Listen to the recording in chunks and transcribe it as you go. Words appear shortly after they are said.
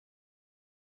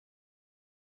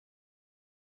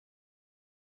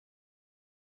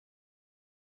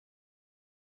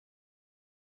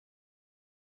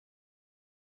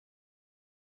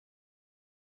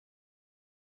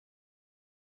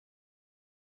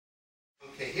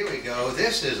Okay, here we go.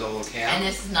 This is Old Camp. And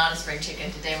this is not a spring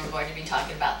chicken. Today we're going to be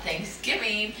talking about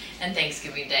Thanksgiving and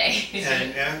Thanksgiving Day.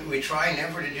 and we try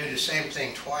never to do the same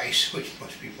thing twice, which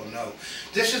most people know.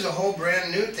 This is a whole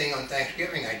brand new thing on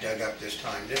Thanksgiving I dug up this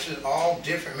time. This is all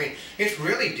different. I mean, it's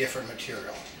really different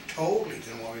material, totally,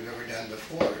 than what we've ever done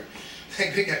before. I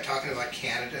think we got talking about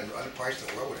Canada and other parts of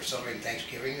the world where they're celebrating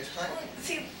Thanksgiving this time. Well,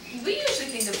 see, we usually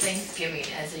think of Thanksgiving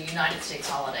as a United States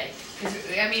holiday.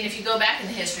 I mean, if you go back in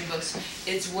the history books,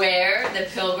 it's where the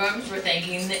Pilgrims were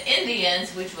thanking the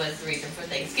Indians, which was the reason for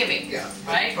Thanksgiving. Yeah,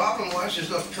 right? The problem was is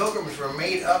those Pilgrims were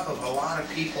made up of a lot of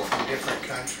people from different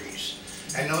countries.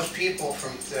 And those people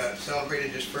from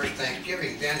celebrated this first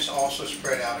Thanksgiving then also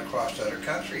spread out across other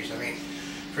countries. I mean,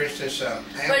 for instance,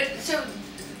 so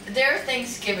their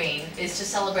Thanksgiving is to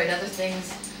celebrate other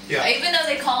things. Yeah. Even though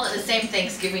they call it the same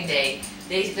Thanksgiving Day,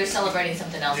 they're celebrating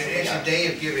something else. It's a day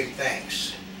of giving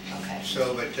thanks. Okay.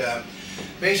 So, but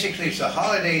basically it's a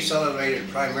holiday celebrated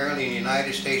primarily in the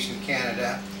United States and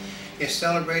Canada. It's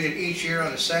celebrated each year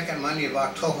on the second Monday of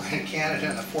October in Canada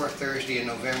and the fourth Thursday in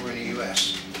November in the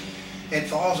U.S. It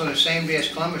falls on the same day as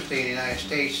Columbus Day in the United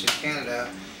States and Canada.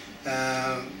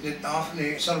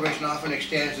 The celebration often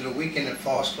extends to the weekend that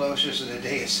falls closest to the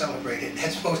day it's celebrated.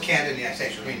 That's both Canada and the United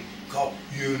States. I mean, called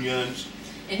unions.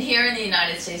 And here in the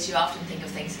United States, you often think of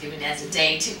Thanksgiving as a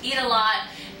day to eat a lot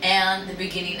and the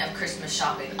beginning of Christmas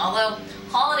shopping. Although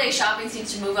holiday shopping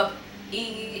seems to move up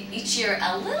each year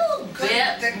a little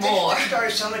bit more. They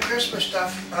started selling Christmas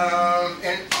stuff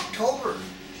in October.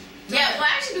 Yeah, well,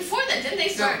 actually before that, didn't they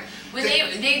start? When they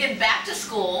did back to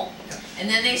school, and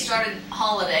then they started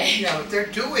holiday. Yeah, but they're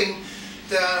doing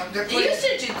They used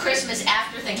to do Christmas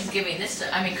after Thanksgiving.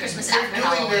 Christmas after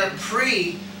Halloween. They're doing their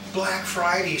pre-Black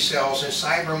Friday sales and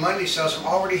Cyber Monday sales have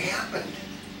already happened.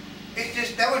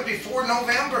 That was before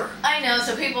November. I know.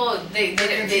 So people they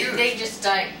just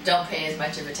don't pay as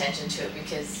much of attention to it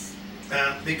because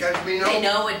we know they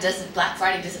know Black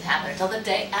Friday doesn't happen until the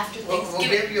day after Thanksgiving.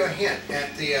 We'll give you a hint.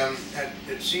 At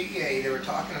the CEA, they were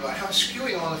talking about how it's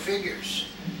skewing all the figures.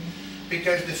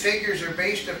 Because the figures are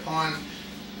based upon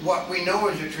what we know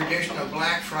is a tradition of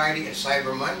Black Friday and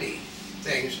Cyber Monday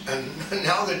things. And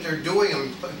now that they're doing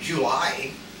them in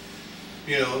July,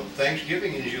 you know,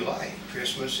 Thanksgiving in July,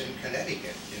 Christmas in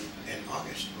Connecticut in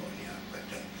August going out.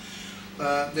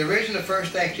 But the origin of the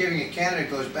first Thanksgiving in Canada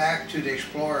goes back to the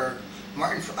explorer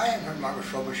Martin. I haven't heard Martin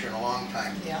Frobisher in a long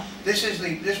time. Yeah. This was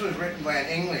written by an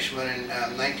Englishman in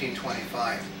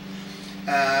 1925.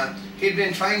 He'd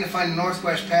been trying to find the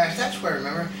Northwest Passage. That's where,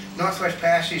 remember, Northwest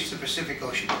Passage to the Pacific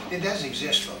Ocean. It does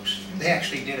exist, folks. They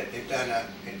actually did it. They've done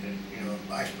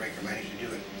icebreaker managed to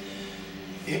do it.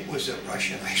 It was a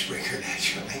Russian icebreaker,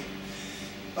 naturally.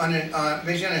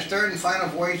 Basically on his third and final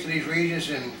voyage to these regions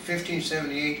in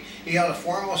 1578, he held a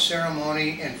formal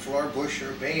ceremony in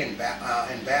Floribusher Bay in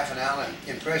Baffin Island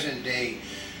in present-day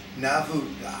Nauvoo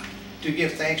to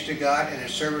give thanks to God, and a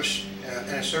service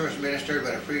ministered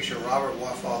by the preacher Robert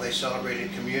Waffall. They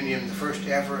celebrated communion, the first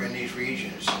ever in these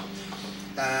regions.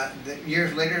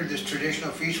 Years later, this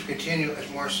traditional feast will continue as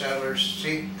more settlers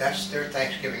see. That's their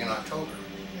Thanksgiving in October.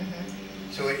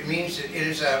 So it means that it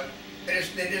is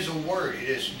a word. It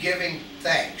is giving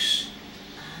thanks.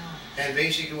 And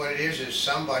basically what it is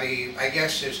somebody, I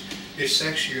guess, it's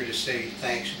sexier to say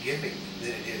Thanksgiving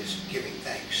than it is giving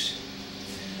thanks.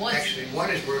 Actually, one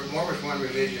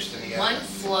religious than the other. One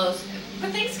flows, but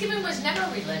Thanksgiving was never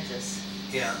religious.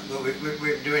 Yeah, but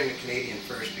we're doing the Canadian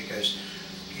first because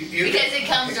because it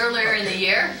comes earlier in the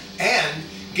year. And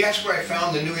guess where I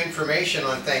found the new information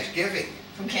on Thanksgiving?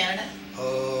 From Canada.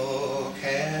 Oh,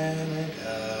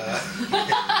 Canada.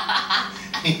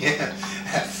 Yeah.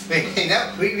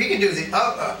 We can do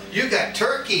the. You got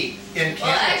turkey in Canada.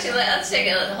 Well, actually, let's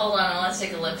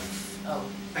take a look. Oh.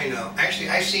 I know. Actually,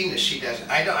 I've seen this. She does it.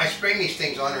 I spring these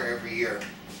things on her every year.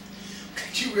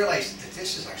 Did you realize that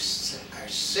this is our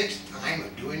sixth time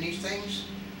of doing these things?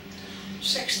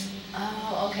 Sixth.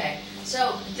 Oh, okay.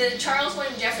 So the Charles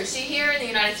William Jeffreys. See, here in the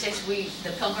United States,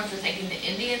 the Pilgrims were thanking the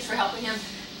Indians for helping him.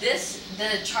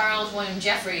 The Charles William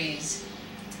Jeffreys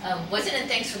wasn't in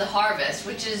thanks for the harvest,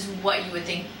 which is what you would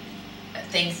think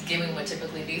Thanksgiving would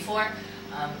typically be for.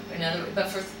 But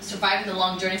for surviving the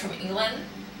long journey from England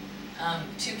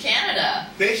to Canada.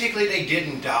 Basically, they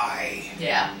didn't die.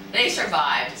 Yeah, they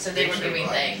survived, so they were giving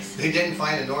thanks. They didn't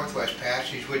find the Northwest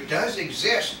Passage, which does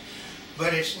exist,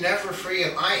 but it's never free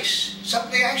of ice.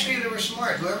 They were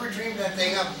smart. Whoever dreamed that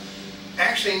thing up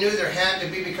actually knew there had to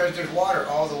be, because there's water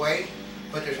all the way,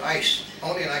 but there's ice.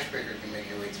 Only an icebreaker can make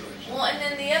your way through it. Well, and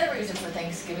then the other reason for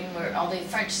Thanksgiving were all the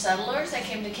French settlers that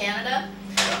came to Canada.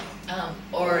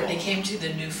 Or they came to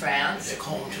the New France. They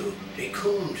come to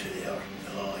there.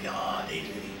 Oh yeah, they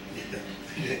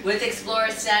With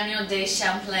explorer Samuel de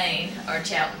Champlain, or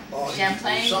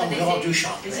Champlain, Samuel du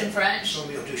Champlain. It's in French.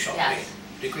 Samuel du Champlain. Yes.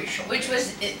 The great Champlain.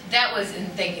 That was in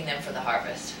thanking them for the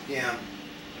harvest. Yeah.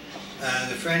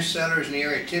 The French settlers in the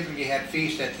area typically had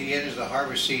feasts at the end of the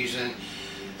harvest season.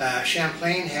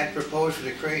 Champlain had proposed for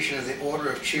the creation of the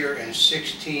Order of Cheer in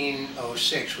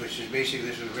 1606, which is basically,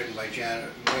 this was written by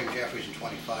William Jeffreys in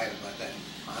 25 about that.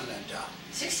 On that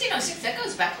 1606, that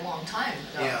goes back a long time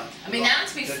ago. Yeah. I mean,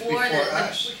 that's before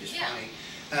us, which is yeah. funny.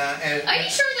 Are you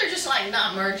sure they're just like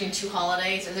not merging two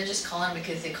holidays, or they're just calling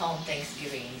because they call them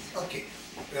Thanksgivings? Okay.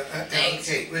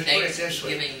 Okay, let's put it this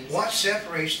way. What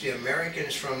separates the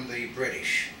Americans from the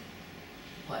British?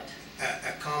 What?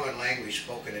 A common language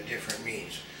spoken at different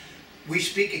means. We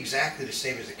speak exactly the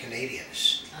same as the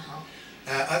Canadians.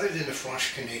 Other than the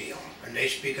French Canadian, and they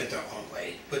speak it their own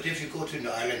way. But if you go to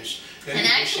the islands, then and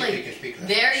actually, can speak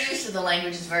their use of the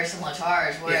language is very similar to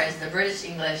ours, whereas the British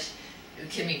English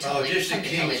can be totally just the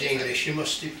different. King's English, you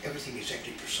must speak everything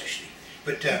exactly precisely.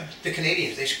 But the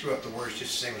Canadians, they screw up the words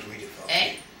just the same as we do, folks.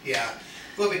 Eh? Yeah.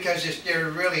 Well, because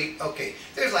they're really, okay,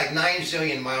 there's like 9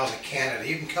 zillion miles of Canada.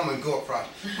 You can come and go across.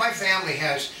 My family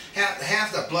has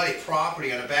half the bloody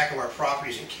property on the back of our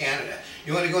properties in Canada.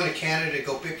 You want to go into Canada to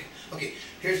go pick, okay,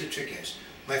 here's the trick is,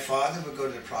 my father would go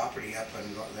to the property up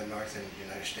in the northern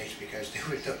United States because there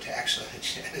was no tax on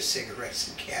the cigarettes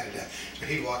in Canada. So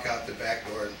he'd walk out the back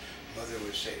door and mother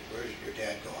would say, where's your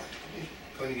dad going? He's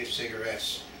going to get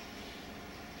cigarettes.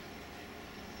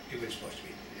 He wasn't supposed to be.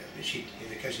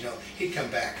 Because he'd come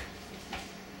back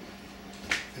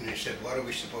and they said, what are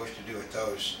we supposed to do with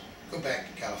those? Go back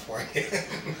to California.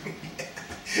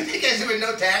 Because there were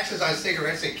no taxes on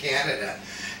cigarettes in Canada,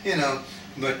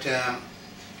 but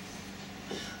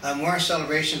more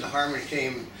celebration of the harmony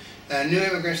came. New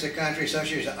immigrants to the country,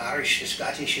 such as the Irish, the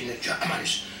Scottish, and the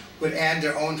Germans, would add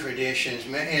their own traditions,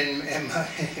 and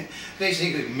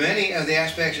basically many of the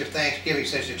aspects of Thanksgiving,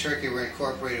 such as turkey, were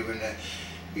incorporated when the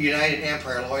United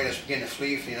Empire loyalists began to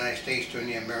flee from the United States during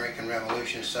the American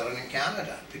Revolution, settled in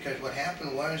Canada. Because what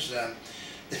happened was,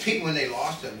 the people, when they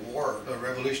lost the war, the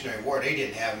Revolutionary War, they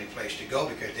didn't have any place to go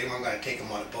because they weren't going to take them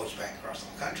on the boats back across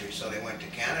the country, so they went to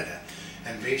Canada.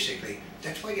 And basically,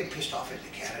 that's why you get pissed off at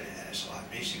Canada, Dennis, a lot.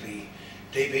 Basically,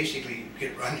 they basically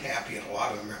get unhappy at a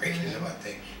lot of Americans about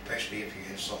things, especially if you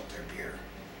insult their beer.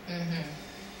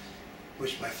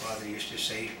 Which my father used to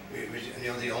say, it was,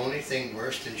 the only thing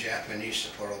worse than Japanese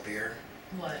Sapporo beer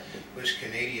was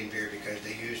Canadian beer because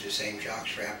they used the same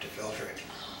jockstrap to filter it.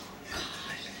 Oh,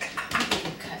 God.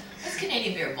 Okay. That's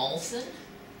Canadian beer, Molson?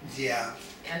 Yeah.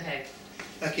 Okay.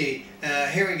 Okay,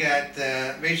 here we got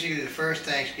basically the first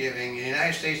Thanksgiving. In the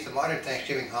United States, the modern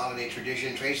Thanksgiving holiday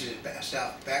tradition traces it back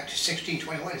to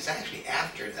 1621. It's actually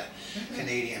after the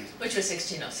Canadian. Which was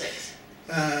 1606.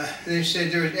 They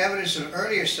said there was evidence of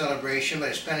earlier celebration by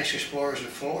the Spanish explorers in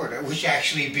Florida, which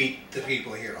actually beat the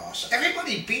people here also.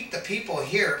 Everybody beat the people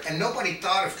here, and nobody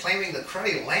thought of claiming the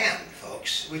cruddy land,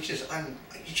 folks, which is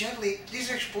generally, these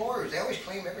are explorers. They always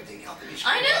claim everything. How can you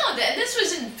I know, and this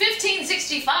was in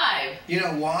 1565. You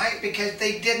know why? Because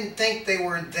they didn't think they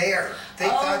were there. They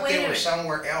thought they were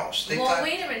somewhere else. Wait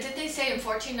a minute. Did they say in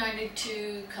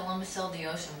 1492 Columbus sailed the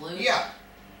ocean blue? Yeah.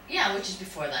 Yeah, which is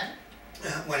before then.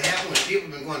 What happened was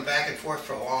people have been going back and forth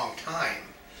for a long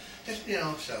time. Just,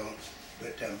 let's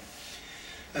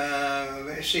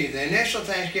see, the initial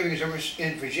Thanksgiving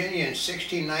in Virginia in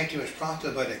 1619 was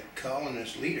prompted by the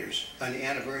colonist leaders on the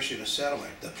anniversary of the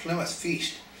settlement, the Plymouth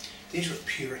Feast. These were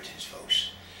Puritans,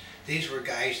 folks. These were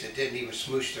guys that didn't even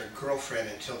smooch their girlfriend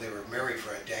until they were married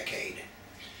for a decade.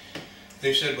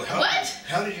 They said, well,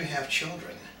 how did you have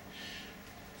children?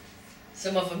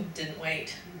 Some of them didn't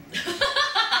wait.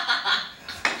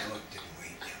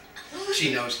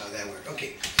 She knows how that works.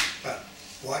 Okay,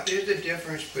 what is the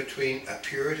difference between a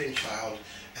Puritan child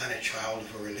and a child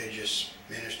of a religious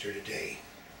minister today?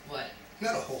 What?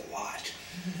 Not a whole lot.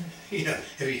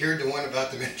 Have you heard the one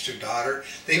about the minister's daughter?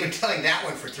 They've been telling that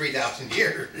one for 3,000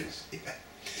 years. You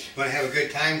want to have a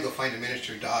good time, go find the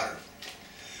minister's daughter.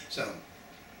 So,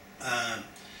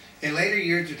 in later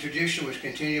years, the tradition was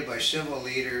continued by civil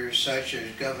leaders such as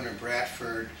Governor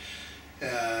Bradford,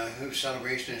 whose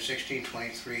celebration in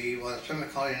 1623, while the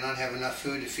Plymouth colony did not have enough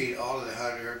food to feed all of the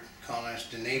hunter colonists,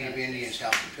 the native Indians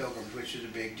helped the pilgrims, which is a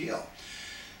big deal.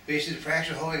 Basically, the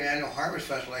practice of holding an annual harvest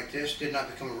festival like this did not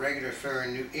become a regular affair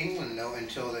in New England, though,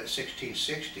 until the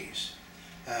 1660s.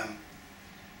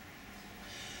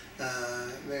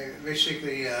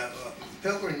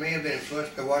 Pilgrims may have been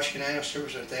influenced by Washington annual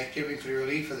service on Thanksgiving for the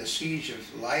relief of the siege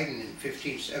of Leiden in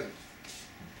 1570.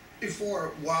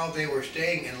 before, while they were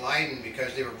staying in Leiden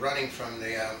because they were running from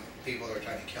the people that were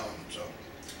trying to kill them. So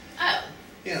Oh.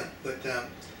 yeah, but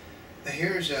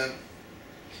here's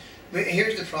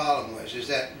here's the problem is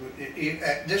that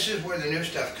this is where the new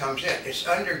stuff comes in. It's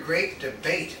under great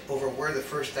debate over where the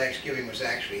first Thanksgiving was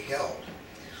actually held.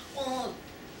 Well,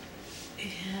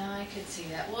 yeah, I could see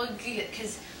that. Well,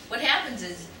 because what happens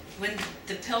is when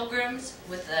the Pilgrims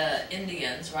with the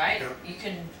Indians, right? Yeah. You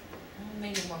can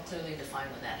maybe more clearly define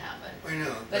when that happened. I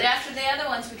know. But after the other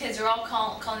ones, because they're all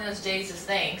calling those days as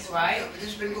thanks, right? Yeah, but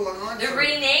this has been going on. They're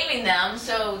renaming them,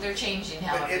 so they're changing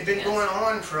how But it's been going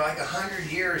on for like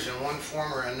 100 years in one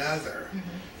form or another.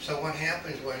 So what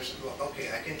happened was, well, okay,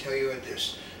 I can tell you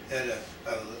this, that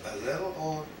a little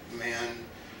old man,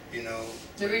 you know.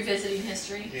 They're revisiting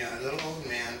history? Yeah, a little old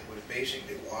man was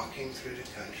basically walking through the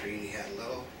country, and he had a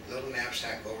little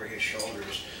knapsack over his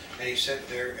shoulders, and he sat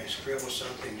there and scribbled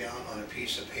something down on a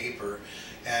piece of paper,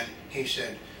 and he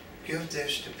said, give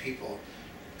this to people,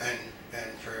 and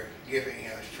for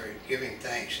giving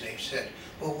thanks. And he said,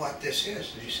 well, what this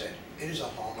is? And he said, it is a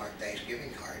Hallmark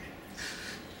Thanksgiving card.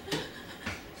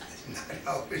 That's not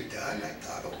how it was done. I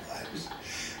thought it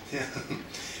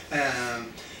was.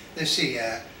 Let's see.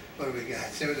 What do we got?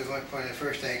 So the one point, the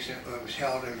first Thanksgiving was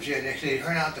held in Virginia. It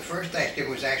turned out the first Thanksgiving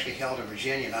was actually held in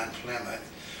Virginia, not in Plymouth.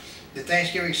 The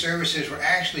Thanksgiving services were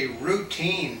actually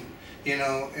routine, you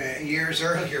know, years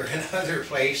earlier in other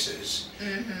places.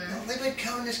 Well, they've been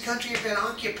coming. This country has been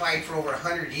occupied for over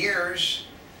 100 years.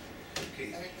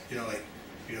 Okay, you know, like,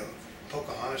 you know,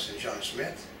 Pocahontas and John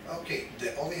Smith. Okay,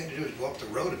 all they had to do was go up the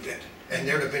road a bit, and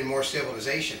there'd have been more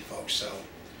civilization, folks. So,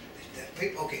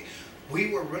 people, okay.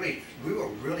 We were really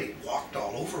walked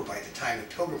all over by the time the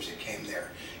Pilgrims that came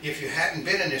there. If you hadn't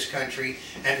been in this country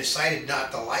and decided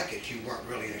not to like it, you weren't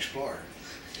really an explorer.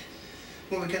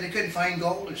 Well, because they couldn't find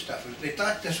gold and stuff. They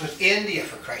thought this was India,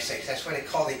 for Christ's sake. That's why they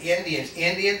call the Indians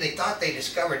Indian. They thought they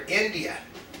discovered India.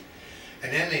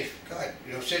 And then they, God,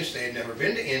 you know, since they had never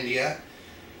been to India,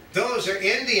 those are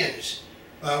Indians.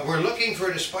 We're looking for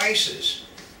the spices.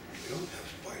 We don't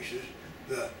have spices.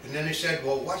 And then they said,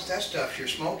 well, what's that stuff you're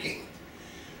smoking?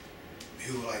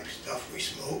 You like stuff we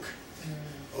smoke?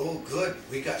 Oh, good.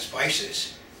 We got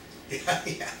spices. Yeah.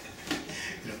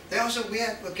 You know, they also, we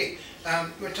had, okay,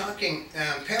 we're talking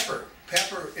pepper.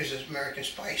 Pepper is an American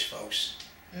spice, folks.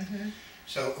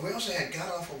 So we also had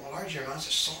god-awful larger amounts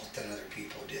of salt than other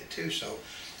people did, too. So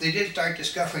they did start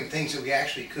discovering things that we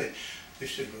actually could. They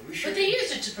said, well, we sure. But they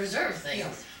used it to preserve things. Yeah.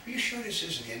 Are you sure this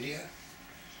isn't India?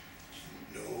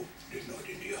 No, it's not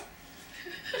India.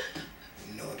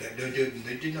 No,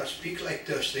 they did not speak like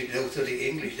this. They go to the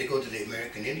English. They go to the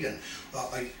American Indian.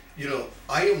 You know,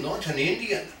 I am not an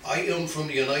Indian. I am from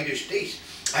the United States.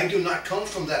 I do not come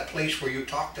from that place where you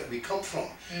talk that we come from.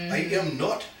 I am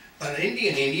not an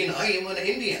Indian. I am an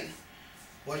Indian.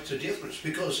 What's the difference?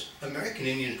 Because American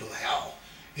Indians go how?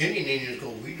 Indian Indians go,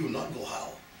 we do not go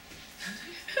how.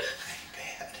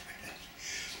 Bad.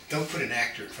 Don't put an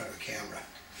actor in front of a camera.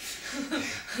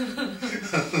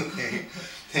 Okay.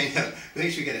 At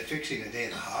least we get it fixing the day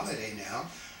of the holiday now.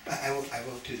 I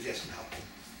will do this now.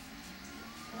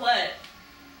 What?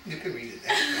 You can read it. I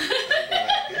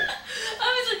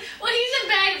was like, well, he's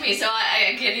embagged me, so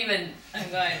I can't even. I'm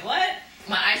going, what?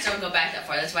 My eyes don't go back that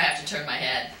far. That's why I have to turn my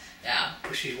head. Yeah.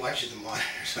 Well, she watches the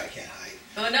monitor, so I can't hide.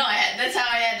 Oh no, that's how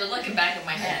I had to look in back of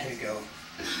my head. There you go.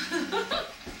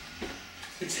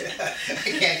 I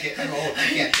can't get. I'm old. I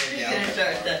can't get down. Can't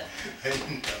start that.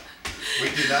 We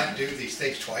do not do these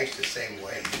things twice the same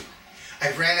way.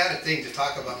 I've ran out of things to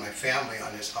talk about my family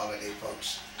on this holiday,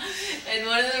 folks. And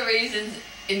one of the reasons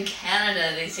in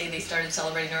Canada they say they started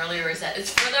celebrating earlier is that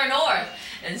it's further north,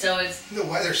 and so it's the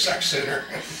weather sucks sooner.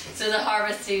 So the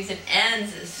harvest season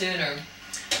ends sooner.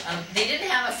 They didn't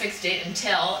have a fixed date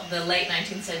until the late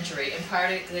 19th century. In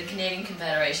part of the Canadian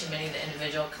Confederation, many of the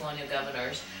individual colonial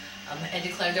governors had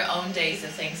declared their own days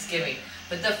of Thanksgiving.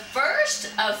 But the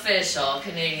first official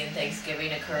Canadian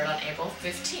Thanksgiving occurred on April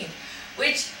 15th,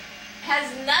 which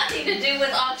has nothing to do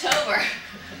with October.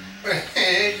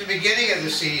 It's the beginning of the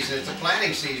season. It's the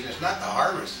planting season. It's not the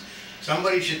harvest.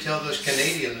 Somebody should tell those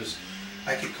Canadians.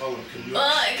 I could call them Canucks.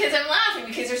 Well, because I'm laughing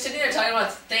because they're sitting there talking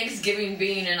about Thanksgiving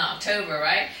being in October,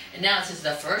 right? And now it says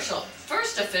the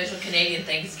first official Canadian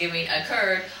Thanksgiving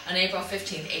occurred on April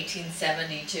 15,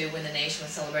 1872, when the nation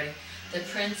was celebrating the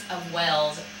Prince of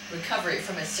Wales' recovery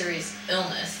from a serious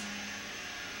illness.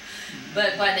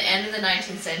 But by the end of the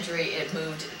 19th century, it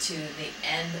moved to the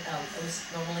end. It was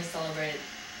normally celebrated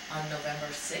on November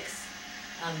 6th.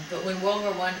 But when World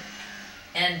War I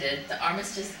ended, the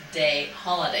Armistice Day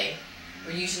holiday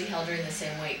were usually held during the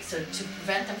same week. So to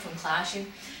prevent them from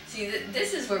clashing, See,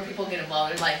 this is where people get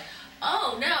involved. They're like,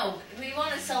 oh no, we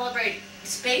want to celebrate,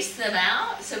 space them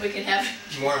out so we can have,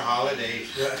 More holidays.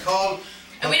 Called.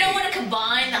 and we don't want to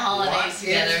combine the holidays What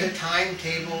together. is the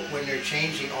timetable when they're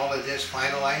changing all of this,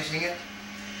 finalizing it?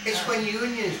 It's when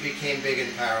unions became big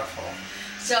and powerful.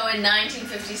 So in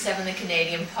 1957, the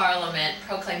Canadian Parliament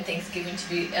proclaimed Thanksgiving to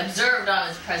be observed on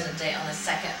its present day on the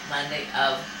second Monday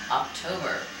of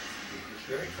October. It's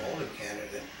very cold in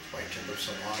Canada. That's why it took them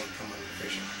so long to come on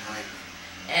official time.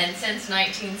 And since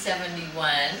 1971,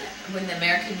 when the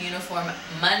American Uniform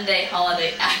Monday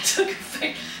Holiday Act took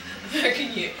effect,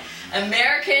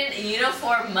 American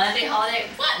Uniform Monday Holiday,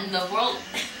 what in the world?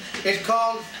 It's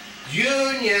called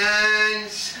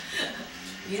unions.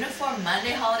 Uniform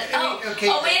Monday Holiday, Okay.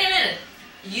 oh wait a minute.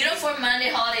 Uniform Monday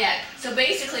Holiday Act. So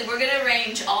basically we're going to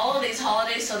arrange all of these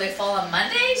holidays so they fall on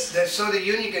Mondays? That's so the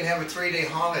union can have a 3-day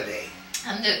holiday.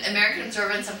 The American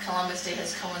observance of Columbus Day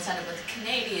has coincided with the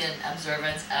Canadian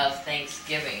observance of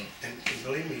Thanksgiving. And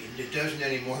believe me, it doesn't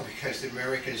anymore because the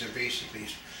Americans are basically,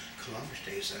 Columbus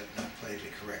Day is not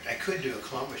politically correct. I could do a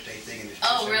Columbus Day thing and just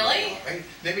Oh, piss really? everybody off, right?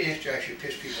 Maybe next year I should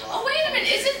piss people off. Oh, wait a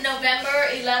minute, is it November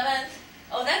 11th?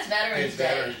 Oh, that's Veterans It's Day.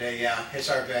 Veterans Day, yeah. It's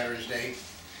our Veterans Day.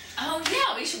 Oh,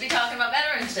 yeah, we should be talking about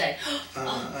Veterans Day.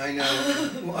 I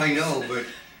know, but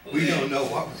we don't know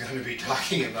what we're going to be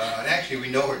talking about. Actually, we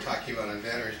know we're talking about on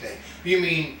Veterans Day. You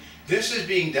mean this is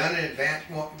being done in advance?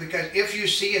 Well, because if you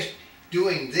see us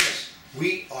doing this,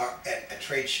 we are at a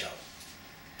trade show.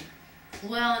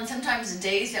 Well, and sometimes the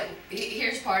days that,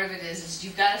 here's part of it is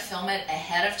you've got to film it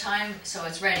ahead of time so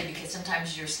it's ready, because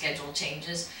sometimes your schedule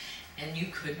changes and you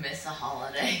could miss a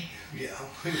holiday. Yeah,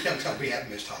 we have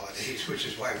missed holidays, which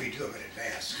is why we do them in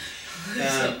advance.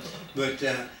 But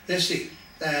let's see.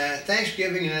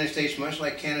 Thanksgiving in the United States, much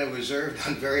like Canada, was observed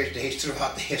on various days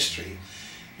throughout the history.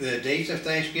 The dates of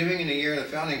Thanksgiving in the year of the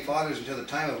Founding Fathers until the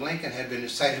time of Lincoln had been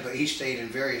decided by each state in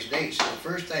various dates. The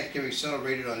first Thanksgiving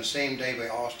celebrated on the same day by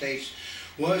all states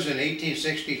was in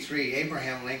 1863.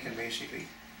 Abraham Lincoln basically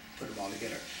put them all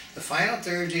together. The final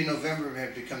Thursday in November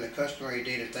had become the customary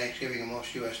date of Thanksgiving in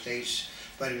most U.S. states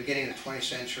by the beginning of the 20th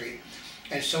century.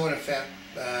 And so in effect,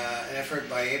 an effort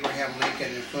by Abraham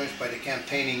Lincoln, influenced by the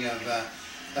campaigning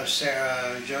of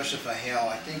Sarah Josepha Hale.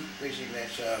 I think basically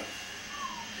that's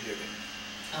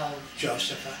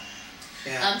Josepha.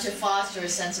 Yeah. To foster a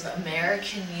sense of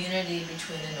American unity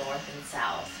between the North and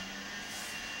South.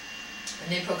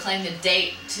 And they proclaimed the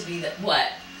date to be the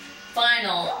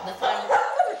final